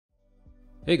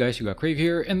Hey guys, you got Crave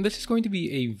here, and this is going to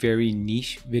be a very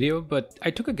niche video, but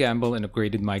I took a gamble and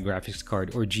upgraded my graphics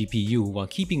card or GPU while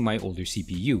keeping my older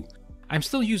CPU. I'm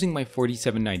still using my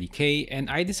 4790K and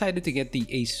I decided to get the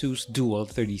Asus Dual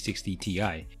 3060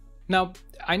 Ti. Now,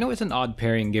 I know it's an odd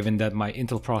pairing given that my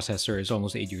Intel processor is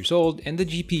almost 8 years old and the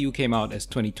GPU came out as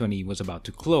 2020 was about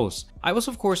to close. I was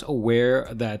of course aware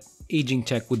that aging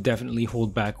tech would definitely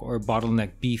hold back or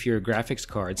bottleneck beefier graphics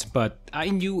cards, but I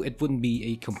knew it wouldn't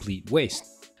be a complete waste.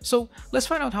 So let's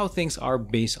find out how things are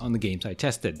based on the games I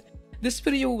tested. This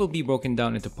video will be broken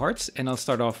down into parts and I'll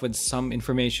start off with some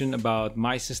information about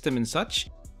my system and such.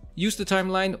 Use the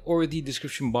timeline or the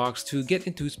description box to get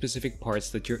into specific parts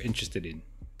that you're interested in.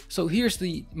 So here's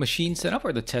the machine setup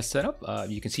or the test setup.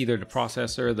 You can see there the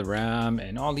processor, the RAM,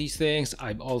 and all these things.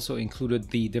 I've also included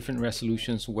the different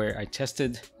resolutions where I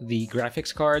tested the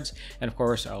graphics cards, and of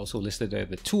course I also listed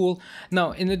the tool.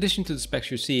 Now, in addition to the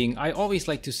specs you're seeing, I always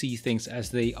like to see things as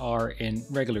they are in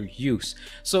regular use.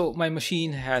 So my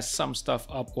machine has some stuff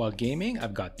up while gaming.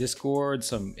 I've got Discord,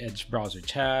 some Edge browser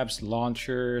tabs,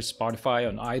 launcher, Spotify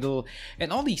on idle,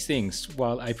 and all these things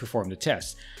while I perform the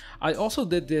test. I also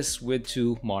did this with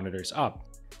 2 monitors up.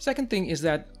 Second thing is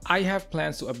that I have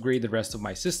plans to upgrade the rest of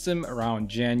my system around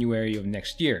January of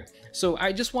next year. So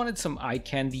I just wanted some eye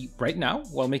candy right now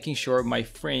while making sure my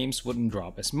frames wouldn't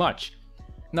drop as much.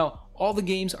 Now, all the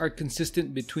games are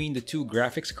consistent between the 2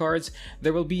 graphics cards.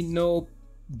 There will be no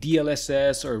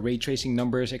DLSS or ray tracing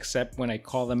numbers except when I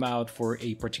call them out for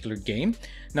a particular game.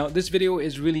 Now, this video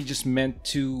is really just meant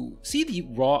to see the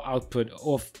raw output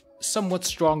of somewhat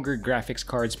stronger graphics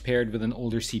cards paired with an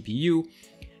older CPU,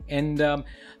 and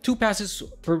 2 passes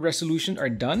per resolution are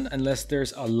done unless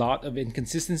there's a lot of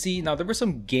inconsistency. Now, there were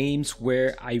some games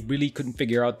where I really couldn't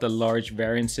figure out the large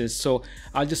variances, so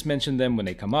I'll just mention them when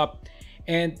they come up.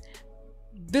 And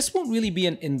this won't really be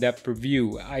an in-depth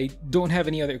review. I don't have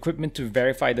any other equipment to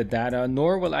verify the data,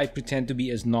 nor will I pretend to be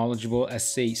as knowledgeable as,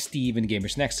 say, Steve in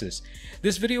Gamers Nexus.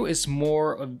 This video is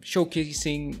more of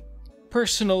showcasing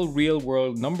personal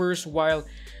real-world numbers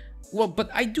but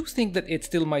I do think that it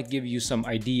still might give you some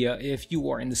idea if you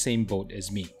are in the same boat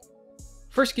as me.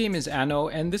 First game is Anno,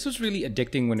 and this was really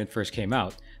addicting when it first came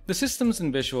out. The systems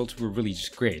and visuals were really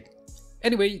just great.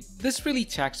 Anyway, this really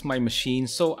taxed my machine,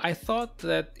 so I thought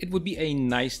that it would be a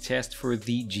nice test for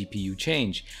the GPU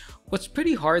change. What's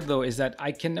pretty hard though is that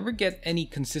I can never get any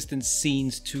consistent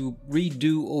scenes to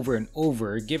redo over and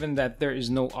over, given that there is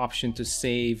no option to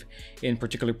save in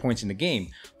particular points in the game.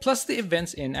 Plus, the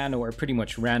events in Anno are pretty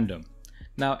much random.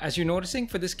 Now, as you're noticing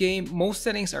for this game, most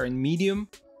settings are in medium.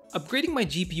 Upgrading my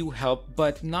GPU helped,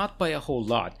 but not by a whole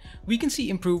lot. We can see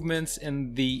improvements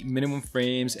in the minimum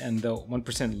frames and the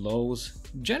 1% lows,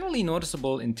 generally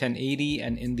noticeable in 1080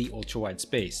 and in the ultra-wide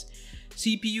space.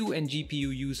 CPU and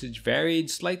GPU usage varied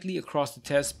slightly across the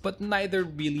test, but neither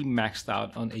really maxed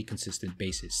out on a consistent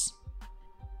basis.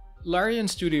 Larian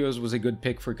Studios was a good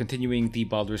pick for continuing the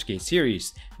Baldur's Gate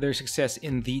series. Their success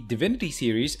in the Divinity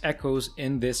series echoes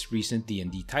in this recent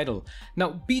D&D title.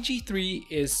 Now, BG3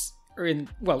 is in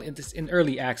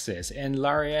early access, and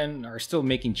Larian are still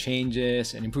making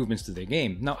changes and improvements to their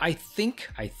game. Now, I think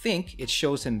it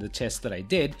shows in the test that I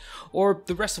did, or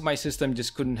the rest of my system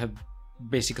just couldn't have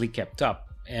basically kept up,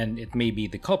 and it may be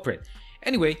the culprit.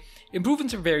 Anyway,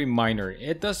 improvements are very minor.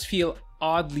 It does feel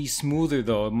oddly smoother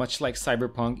though, much like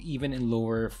Cyberpunk, even in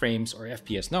lower frames or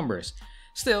FPS numbers.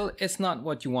 Still, it's not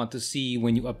what you want to see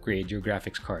when you upgrade your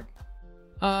graphics card.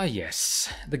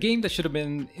 Yes, the game that should have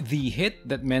been the hit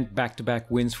that meant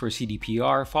back-to-back wins for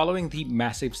CDPR following the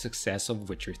massive success of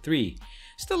Witcher 3.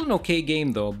 Still an okay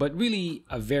game though, but really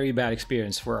a very bad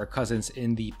experience for our cousins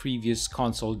in the previous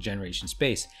console generation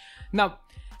space. Now,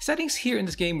 settings here in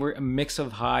this game were a mix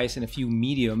of highs and a few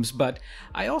mediums, but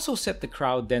I also set the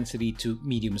crowd density to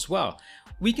medium as well.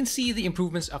 We can see the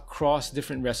improvements across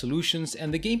different resolutions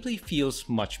and the gameplay feels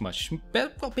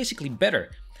basically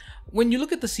better. When you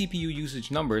look at the CPU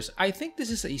usage numbers, I think this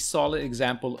is a solid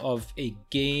example of a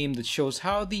game that shows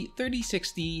how the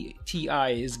 3060 Ti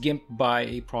is gimped by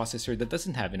a processor that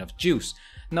doesn't have enough juice.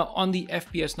 Now, on the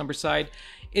FPS number side,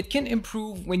 it can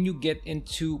improve when you get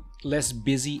into less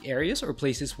busy areas or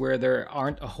places where there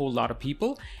aren't a whole lot of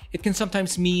people. It can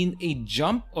sometimes mean a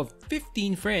jump of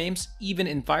 15 frames even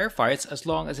in firefights, as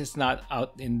long as it's not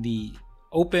out in the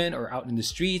open or out in the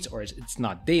streets or it's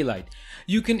not daylight.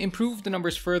 You can improve the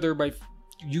numbers further by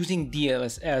using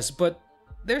DLSS, but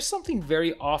there's something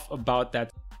very off about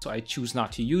that, so I choose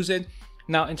not to use it.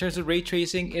 Now, in terms of ray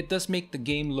tracing, it does make the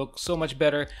game look so much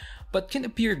better, but can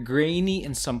appear grainy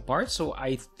in some parts, so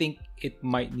I think it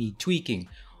might need tweaking.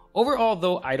 Overall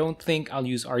though, I don't think I'll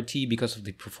use RT because of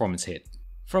the performance hit.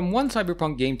 From one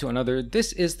Cyberpunk game to another,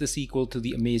 this is the sequel to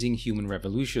the amazing Human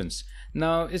Revolutions.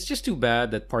 Now, it's just too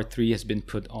bad that Part 3 has been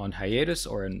put on hiatus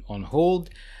or on hold,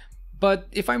 but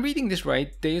if I'm reading this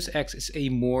right, Deus Ex is a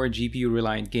more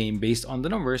GPU-reliant game based on the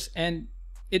numbers, and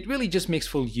it really just makes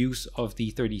full use of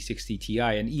the 3060 Ti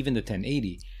and even the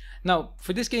 1080. Now,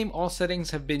 for this game, all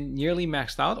settings have been nearly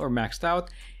maxed out,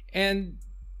 and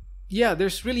yeah,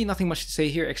 there's really nothing much to say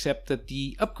here except that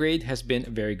the upgrade has been a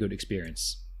very good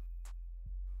experience.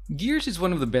 Gears is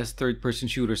one of the best third-person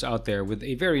shooters out there with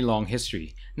a very long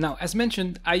history. Now, as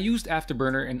mentioned, I used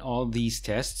Afterburner in all these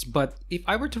tests, but if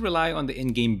I were to rely on the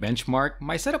in-game benchmark,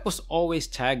 my setup was always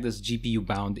tagged as GPU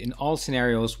bound in all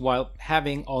scenarios while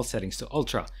having all settings to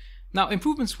Ultra. Now,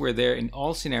 improvements were there in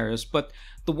all scenarios, but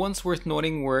the ones worth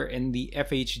noting were in the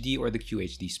FHD or the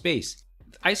QHD space.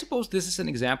 I suppose this is an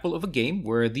example of a game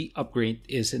where the upgrade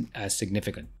isn't as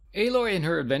significant. Aloy and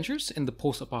her adventures in the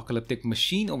post-apocalyptic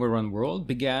machine-overrun world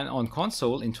began on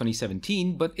console in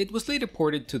 2017, but it was later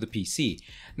ported to the PC.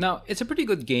 Now, it's a pretty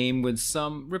good game with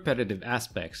some repetitive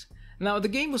aspects. Now, the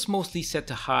game was mostly set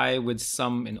to high with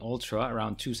some in Ultra,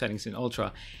 around 2 settings in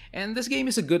Ultra, and this game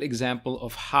is a good example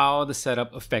of how the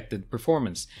setup affected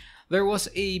performance. There was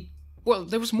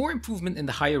more improvement in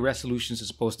the higher resolutions as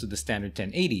opposed to the standard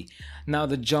 1080. Now,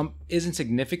 the jump isn't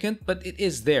significant, but it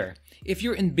is there. If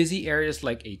you're in busy areas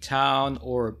like a town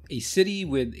or a city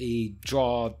with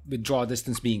draw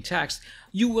distance being taxed,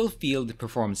 you will feel the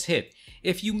performance hit.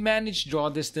 If you manage draw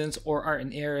distance or are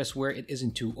in areas where it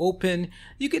isn't too open,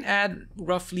 you can add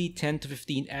roughly 10 to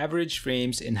 15 average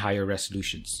frames in higher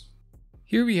resolutions.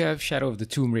 Here we have Shadow of the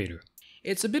Tomb Raider.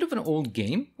 It's a bit of an old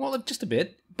game, well, just a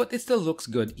bit, but it still looks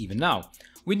good even now.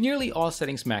 With nearly all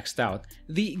settings maxed out,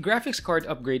 the graphics card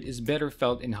upgrade is better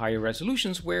felt in higher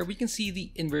resolutions where we can see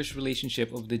the inverse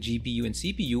relationship of the GPU and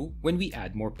CPU when we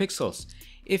add more pixels.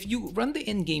 If you run the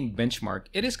in-game benchmark,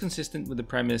 it is consistent with the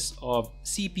premise of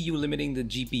CPU limiting the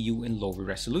GPU in lower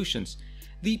resolutions.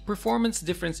 The performance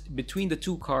difference between the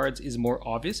two cards is more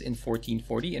obvious in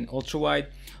 1440 and ultra-wide,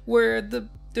 where the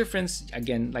difference,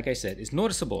 again, like I said, is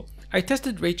noticeable. I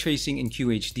tested ray tracing in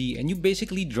QHD and you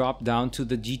basically drop down to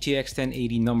the GTX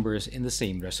 1080 numbers in the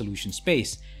same resolution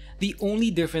space. The only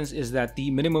difference is that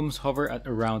the minimums hover at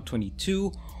around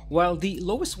 22, while the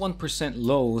lowest 1%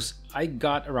 lows I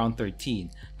got around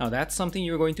 13. Now that's something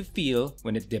you're going to feel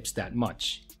when it dips that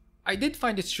much. I did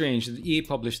find it strange that EA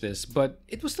published this, but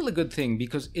it was still a good thing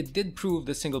because it did prove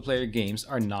that single-player games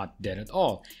are not dead at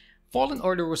all. Fallen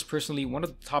Order was personally one of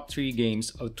the top 3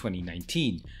 games of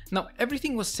 2019. Now,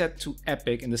 everything was set to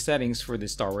epic in the settings for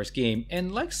this Star Wars game,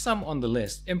 and like some on the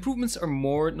list, improvements are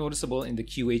more noticeable in the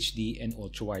QHD and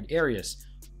ultra-wide areas.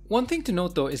 One thing to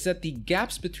note though is that the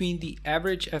gaps between the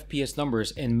average FPS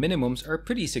numbers and minimums are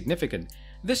pretty significant.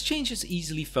 This change is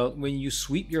easily felt when you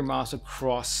sweep your mouse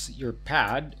across your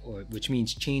pad, which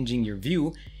means changing your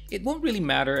view. It won't really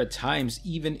matter at times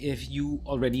even if you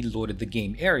already loaded the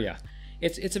game area.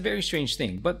 It's a very strange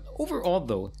thing, but overall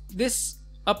though, this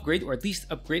upgrade, or at least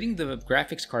upgrading the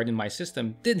graphics card in my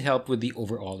system, did help with the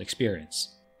overall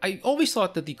experience. I always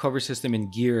thought that the cover system in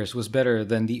Gears was better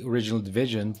than the original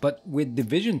Division, but with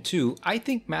Division 2, I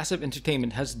think Massive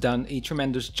Entertainment has done a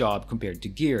tremendous job compared to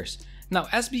Gears. Now,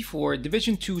 as before,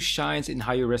 Division 2 shines in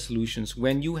higher resolutions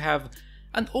when you have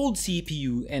an old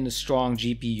CPU and a strong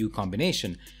GPU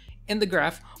combination. In the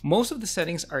graph, most of the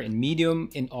settings are in medium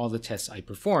in all the tests I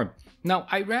performed. Now,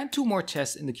 I ran 2 more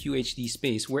tests in the QHD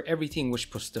space where everything was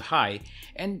pushed to high,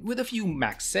 and with a few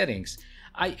max settings.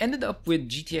 I ended up with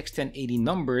GTX 1080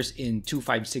 numbers in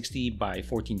 2560 by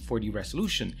 1440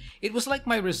 resolution. It was like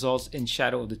my results in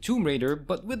Shadow of the Tomb Raider,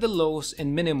 but with the lows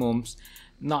and minimums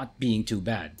not being too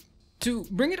bad. To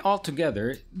bring it all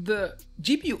together, the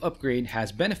GPU upgrade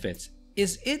has benefits.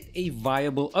 Is it a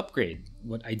viable upgrade?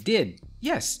 What I did?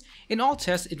 Yes. In all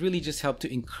tests, it really just helped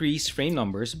to increase frame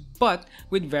numbers, but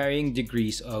with varying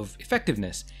degrees of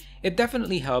effectiveness. It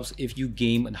definitely helps if you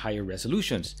game at higher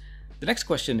resolutions. The next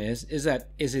question is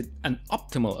it an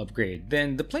optimal upgrade?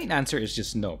 Then the plain answer is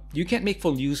just no. You can't make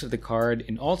full use of the card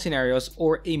in all scenarios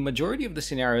or a majority of the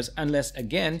scenarios unless,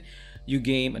 again, you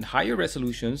game at higher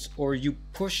resolutions or you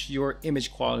push your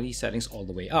image quality settings all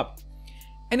the way up.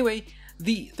 Anyway,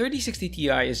 the 3060 Ti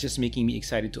is just making me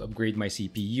excited to upgrade my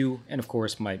CPU and of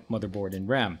course my motherboard and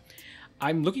RAM.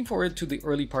 I'm looking forward to the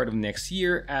early part of next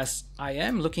year as I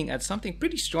am looking at something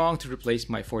pretty strong to replace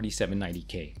my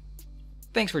 4790K.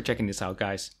 Thanks for checking this out,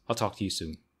 guys. I'll talk to you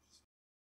soon.